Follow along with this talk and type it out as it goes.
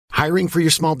Hiring for your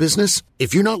small business?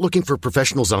 If you're not looking for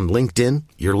professionals on LinkedIn,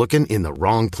 you're looking in the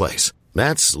wrong place.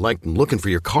 That's like looking for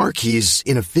your car keys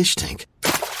in a fish tank.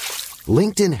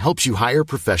 LinkedIn helps you hire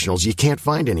professionals you can't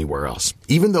find anywhere else,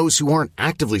 even those who aren't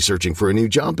actively searching for a new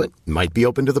job but might be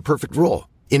open to the perfect role.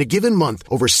 In a given month,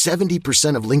 over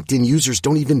 70% of LinkedIn users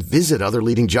don't even visit other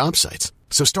leading job sites.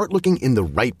 So start looking in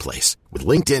the right place. With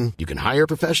LinkedIn, you can hire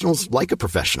professionals like a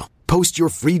professional. Post your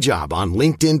free job on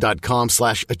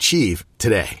linkedin.com/achieve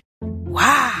today.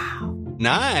 Wow.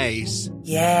 Nice.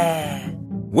 Yeah.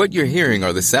 What you're hearing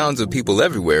are the sounds of people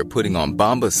everywhere putting on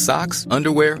Bombas socks,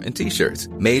 underwear, and T-shirts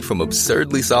made from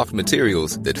absurdly soft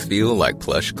materials that feel like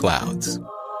plush clouds.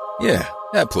 Yeah,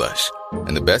 that plush.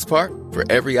 And the best part? For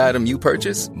every item you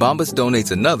purchase, Bombas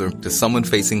donates another to someone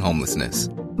facing homelessness.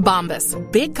 Bombas.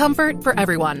 Big comfort for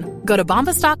everyone. Go to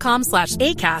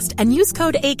bombas.com/ACAST and use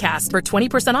code ACAST for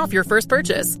 20% off your first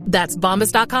purchase. That's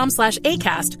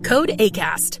bombas.com/ACAST. Code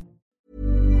ACAST.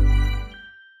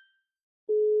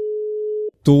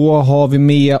 Då har vi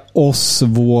med oss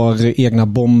vår egna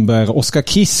bomber, Oskar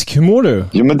Kisk. Hur mår du?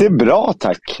 Jo, men det är bra,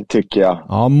 tack, tycker jag.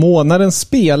 Ja, månadens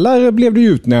spelare blev du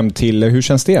utnämnd till. Hur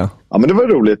känns det? Ja, men det var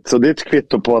roligt. Så det är ett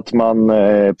kvitto på att man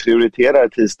prioriterar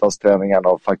tisdagsträningarna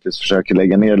och faktiskt försöker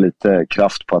lägga ner lite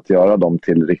kraft på att göra dem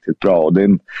till riktigt bra. Och det är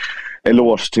en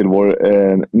eloge till vår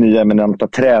nya eminenta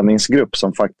träningsgrupp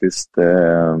som faktiskt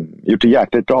gjort det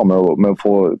jäkligt bra med att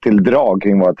få till drag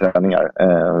kring våra träningar.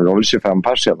 Det var väl 25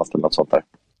 pers senast eller något sånt där.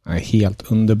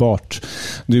 Helt underbart.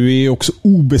 Du är ju också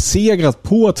obesegrad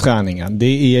på träningen.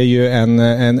 Det är ju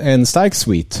en stark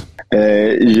svit.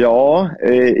 Ja,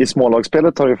 i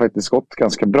smålagsspelet har det faktiskt gått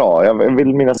ganska bra. Jag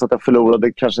vill minnas att jag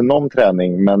förlorade kanske någon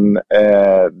träning, men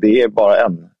det är bara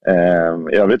en.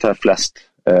 I övrigt har jag flest.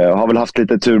 Har väl haft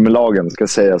lite tur med lagen, ska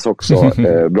sägas också.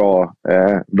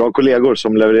 Bra kollegor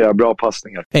som levererar bra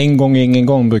passningar. En gång, ingen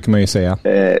gång brukar man ju säga.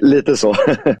 Lite så.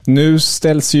 Nu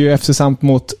ställs ju FC Samp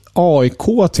mot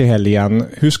AIK till helgen.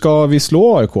 Hur ska vi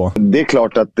slå AIK? Det är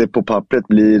klart att det på pappret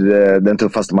blir den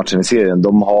tuffaste matchen i serien.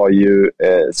 De har ju,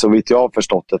 så vitt jag har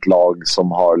förstått, ett lag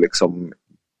som har liksom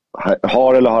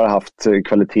har haft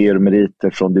kvaliteter och meriter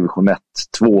från division 1,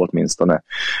 2 åtminstone.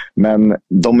 Men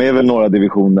de är väl några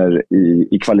divisioner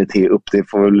i kvalitet upp. Det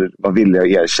får väl vara villiga att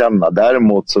erkänna.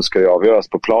 Däremot så ska det avgöras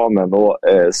på planen. Och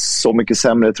så mycket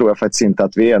sämre tror jag faktiskt inte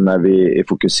att vi är när vi är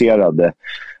fokuserade.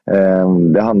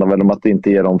 Det handlar väl om att inte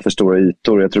ge dem för stora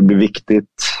ytor. Jag tror det blir viktigt.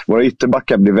 Våra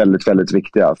ytterbackar blir väldigt, väldigt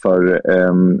viktiga. För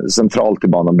centralt i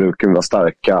banan brukar vi vara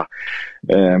starka.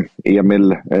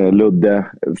 Emil, Ludde,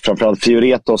 framförallt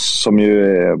Fioretos som ju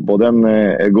är både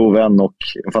en god vän och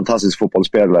en fantastisk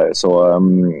fotbollsspelare. Så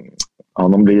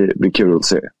de blir kul att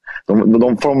se.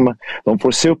 De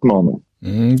får se upp med honom.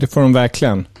 Det får de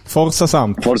verkligen. Forza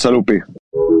Samp. Forza Lupi.